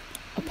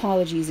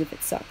apologies if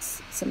it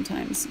sucks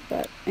sometimes,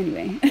 but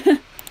anyway.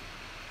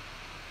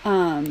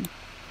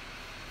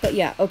 But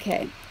yeah,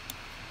 okay,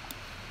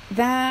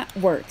 that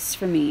works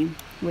for me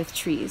with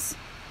trees.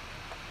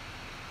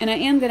 And I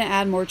am going to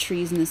add more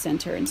trees in the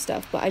center and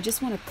stuff, but I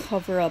just want to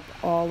cover up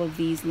all of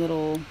these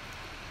little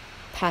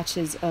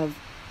patches of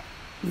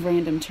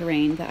random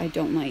terrain that I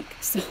don't like.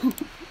 So,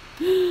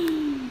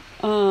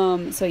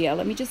 so yeah,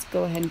 let me just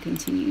go ahead and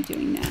continue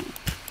doing that.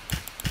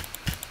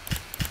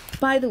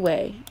 By the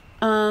way,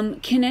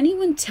 can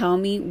anyone tell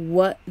me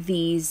what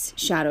these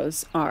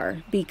shadows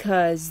are?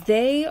 Because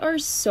they are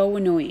so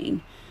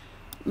annoying.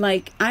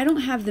 Like, I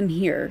don't have them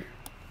here.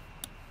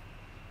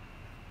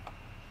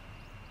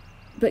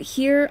 But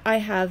here I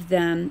have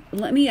them.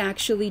 Let me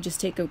actually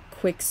just take a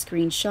quick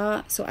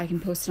screenshot so I can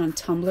post it on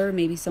Tumblr.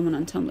 Maybe someone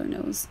on Tumblr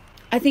knows.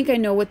 I think I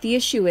know what the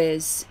issue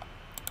is.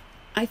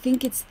 I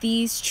think it's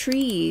these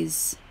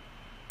trees.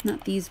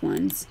 Not these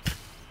ones.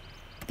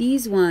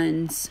 These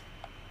ones.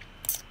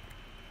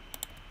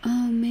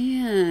 Oh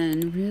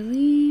man,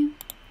 really?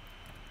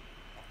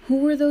 Who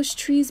were those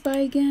trees by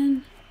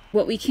again?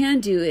 What we can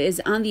do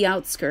is on the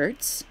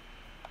outskirts,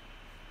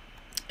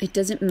 it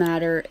doesn't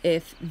matter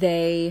if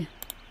they,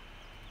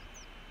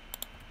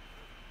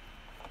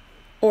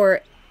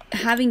 or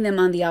having them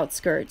on the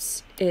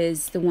outskirts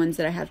is the ones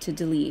that I have to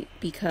delete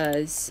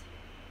because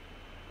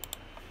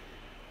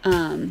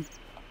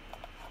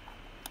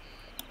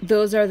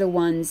those are the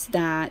ones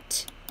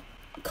that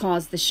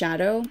cause the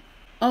shadow.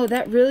 Oh,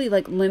 that really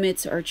like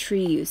limits our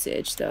tree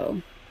usage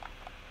though.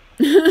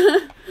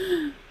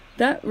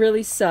 That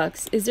really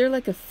sucks. Is there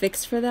like a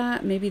fix for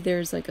that? Maybe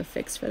there's like a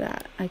fix for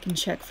that. I can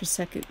check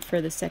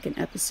for the second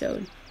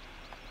episode.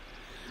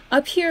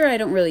 Up here, I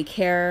don't really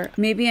care.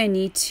 Maybe I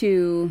need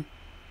to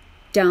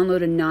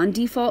download a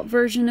non-default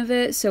version of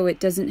it so it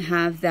doesn't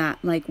have that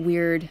like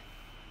weird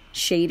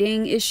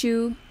shading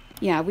issue.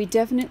 Yeah, we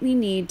definitely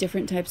need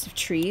different types of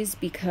trees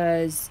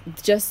because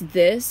just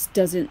this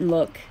doesn't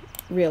look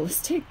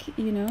realistic,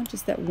 you know,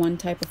 just that one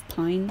type of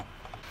pine.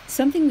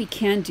 Something we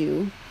can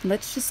do,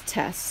 let's just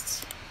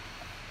test.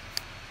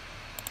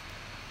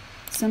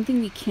 Something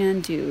we can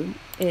do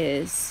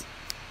is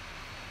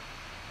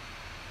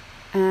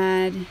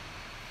add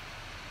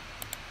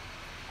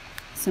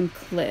some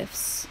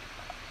cliffs.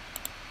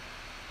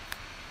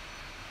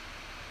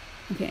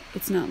 Okay,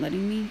 it's not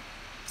letting me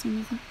for some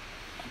reason.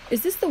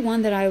 Is this the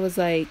one that I was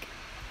like,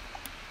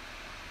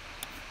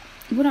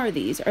 what are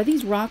these? Are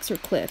these rocks or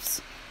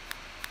cliffs?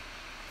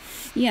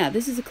 Yeah,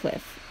 this is a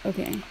cliff.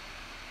 Okay.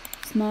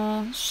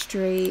 Small,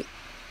 straight,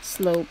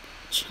 slope,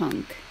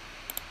 chunk.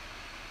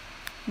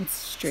 It's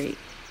straight.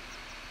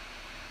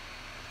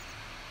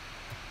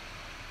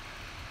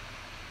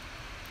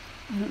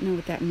 I don't know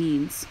what that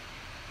means.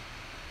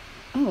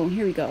 Oh,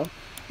 here we go.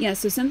 Yeah,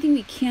 so something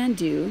we can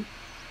do.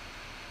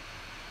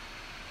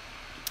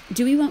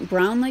 Do we want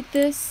brown like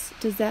this?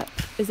 Is that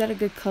a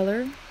good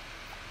color?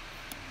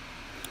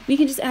 We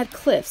can just add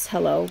cliffs,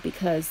 hello,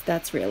 because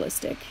that's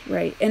realistic,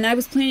 right? And I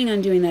was planning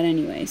on doing that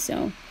anyway,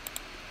 so.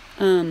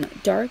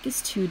 Dark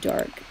is too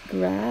dark.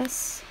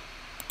 Grass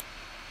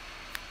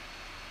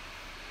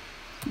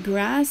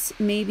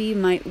maybe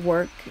might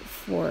work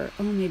for,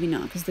 oh, maybe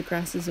not, because the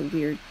grass is a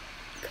weird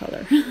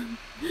color.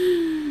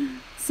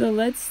 So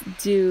let's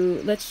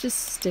just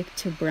stick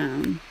to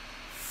brown.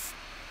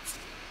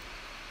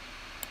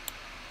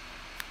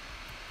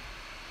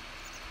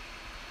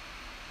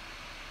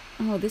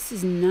 Oh, this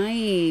is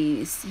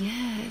nice.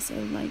 Yes, I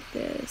like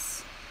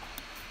this.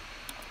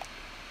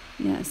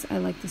 Yes, I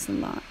like this a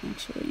lot,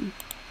 actually.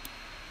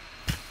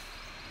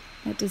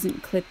 That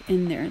doesn't clip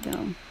in there,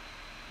 though.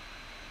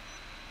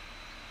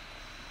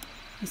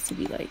 It has to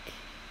be like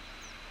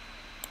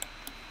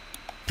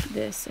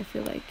this, I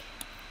feel like.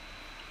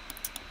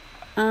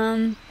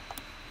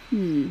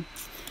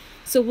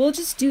 So we'll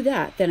just do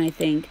that then, I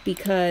think,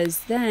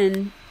 because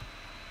then...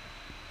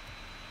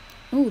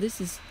 Oh,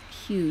 this is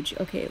huge.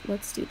 Okay,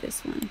 let's do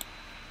this one.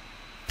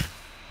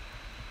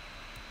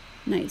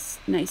 Nice,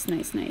 nice,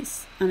 nice,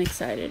 nice. I'm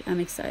excited. I'm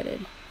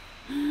excited.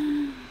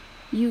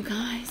 You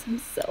guys, I'm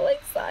so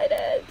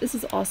excited. This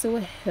is also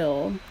a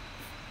hill.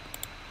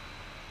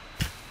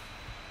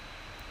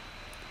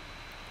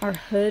 Our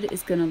hood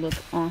is gonna look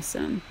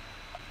awesome.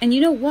 And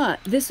you know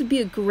what? This would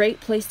be a great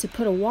place to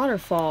put a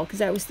waterfall,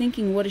 because I was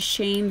thinking what a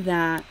shame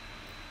that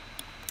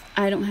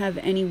I don't have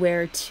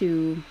anywhere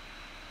to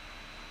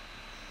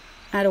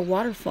add a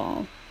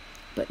waterfall.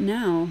 But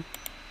now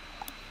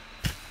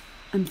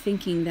I'm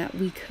thinking that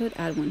we could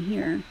add one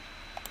here.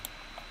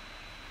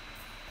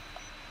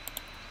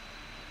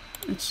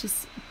 Let's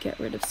just get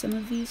rid of some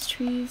of these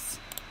trees.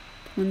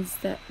 Ones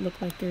that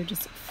look like they're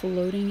just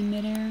floating in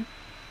midair.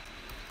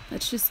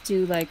 Let's just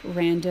do like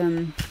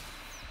random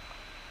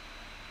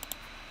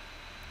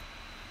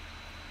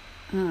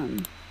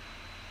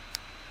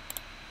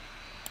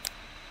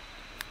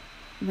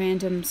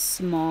random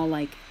small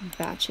like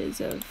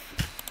batches of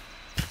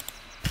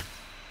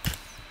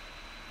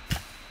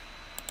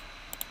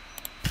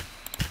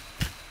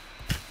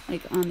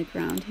like on the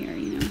ground here,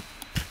 you know.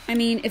 I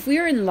mean, if we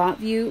are in lot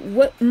view,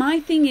 what my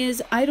thing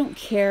is, I don't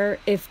care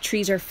if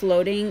trees are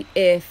floating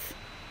if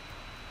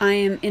I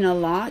am in a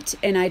lot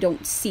and I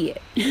don't see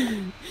it.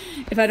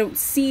 If I don't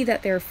see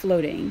that they're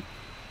floating.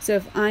 So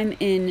if I'm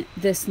in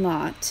this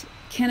lot,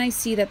 can I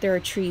see that there are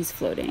trees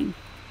floating?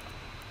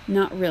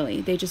 Not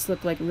really. They just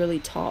look like really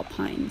tall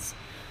pines.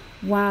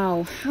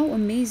 Wow, how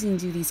amazing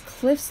do these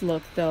cliffs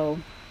look though.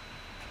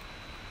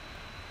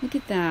 Look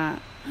at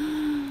that.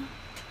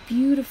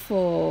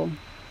 Beautiful.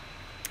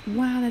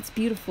 Wow, that's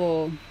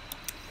beautiful.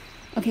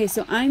 Okay,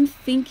 so I'm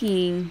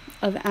thinking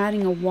of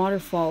adding a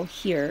waterfall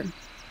here.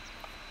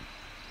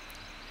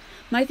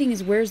 My thing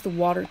is, where's the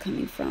water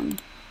coming from?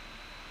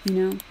 You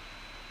know?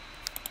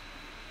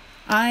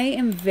 I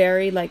am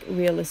very, like,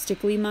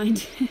 realistically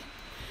minded.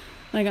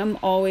 Like, I'm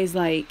always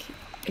like,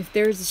 if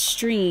there's a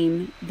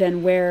stream,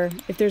 then where...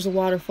 If there's a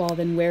waterfall,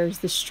 then where's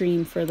the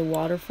stream for the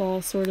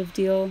waterfall sort of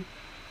deal?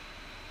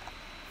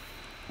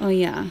 Oh,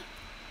 yeah.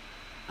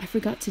 I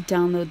forgot to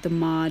download the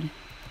mod.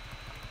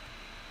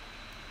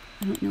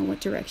 I don't know what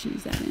direction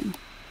is that in.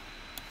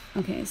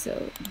 Okay,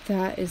 so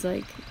that is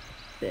like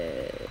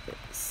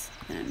this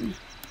then.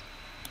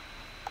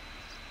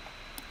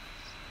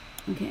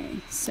 Okay,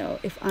 so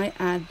if I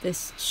add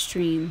this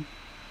stream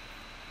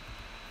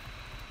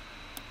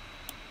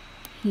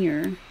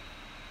here,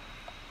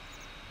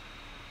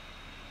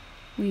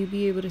 will you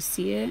be able to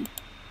see it?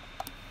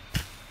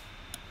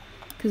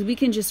 Because we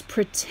can just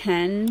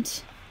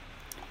pretend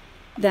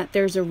that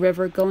there's a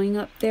river going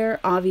up there.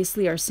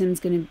 Obviously our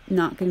sim's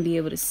not gonna be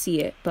able to see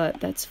it, but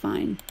that's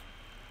fine.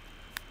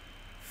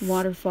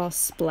 Waterfall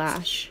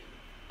splash.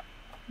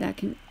 That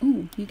can,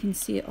 oh, you can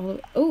see it all.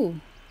 Oh,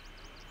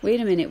 wait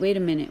a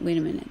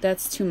minute.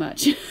 That's too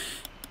much.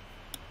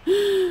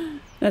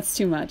 That's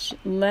too much.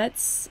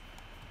 Let's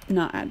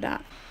not add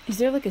that. Is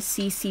there like a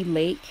CC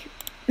lake?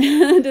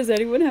 Does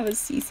anyone have a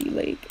CC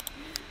lake?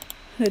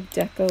 A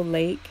deco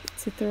lake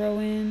to throw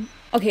in?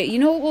 Okay, you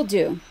know what we'll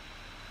do?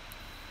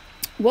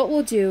 What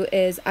we'll do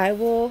is I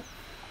will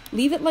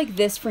leave it like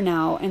this for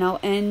now, and I'll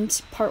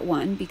end part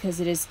 1 because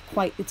it's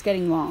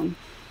getting long.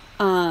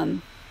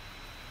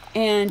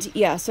 And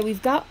yeah, so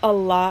we've got a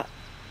lot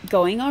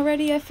going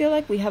already. I feel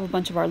like we have a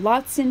bunch of our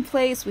lots in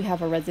place. We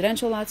have our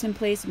residential lots in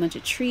place, a bunch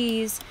of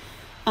trees.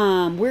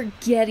 We're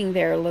getting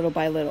there little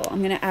by little. I'm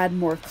going to add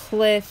more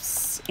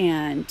cliffs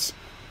and,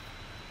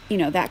 you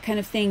know, that kind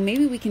of thing.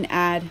 Maybe we can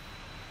add...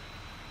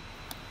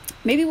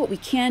 Maybe what we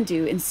can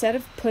do, instead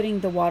of putting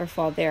the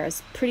waterfall there,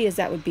 as pretty as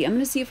that would be, I'm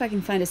going to see if I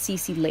can find a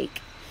CC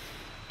lake.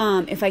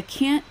 If I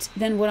can't,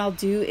 then what I'll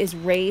do is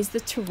raise the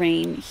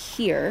terrain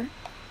here,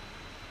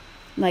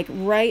 like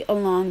right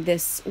along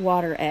this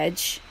water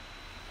edge.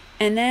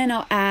 And then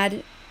I'll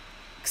add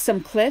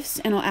some cliffs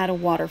and I'll add a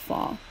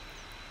waterfall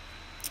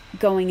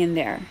going in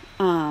there.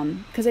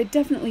 Because I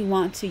definitely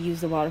want to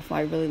use the waterfall.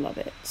 I really love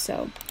it.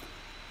 So,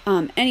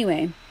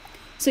 anyway,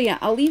 so yeah,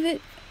 I'll leave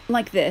it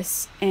like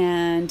this,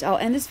 and I'll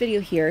end this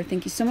video here.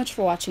 Thank you so much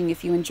for watching.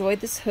 If you enjoyed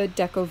this hood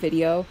deco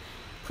video,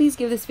 please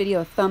give this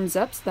video a thumbs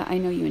up so that I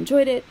know you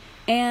enjoyed it,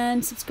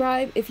 and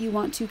subscribe if you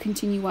want to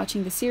continue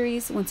watching the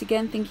series. Once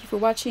again, thank you for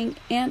watching,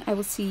 and I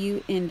will see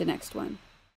you in the next one.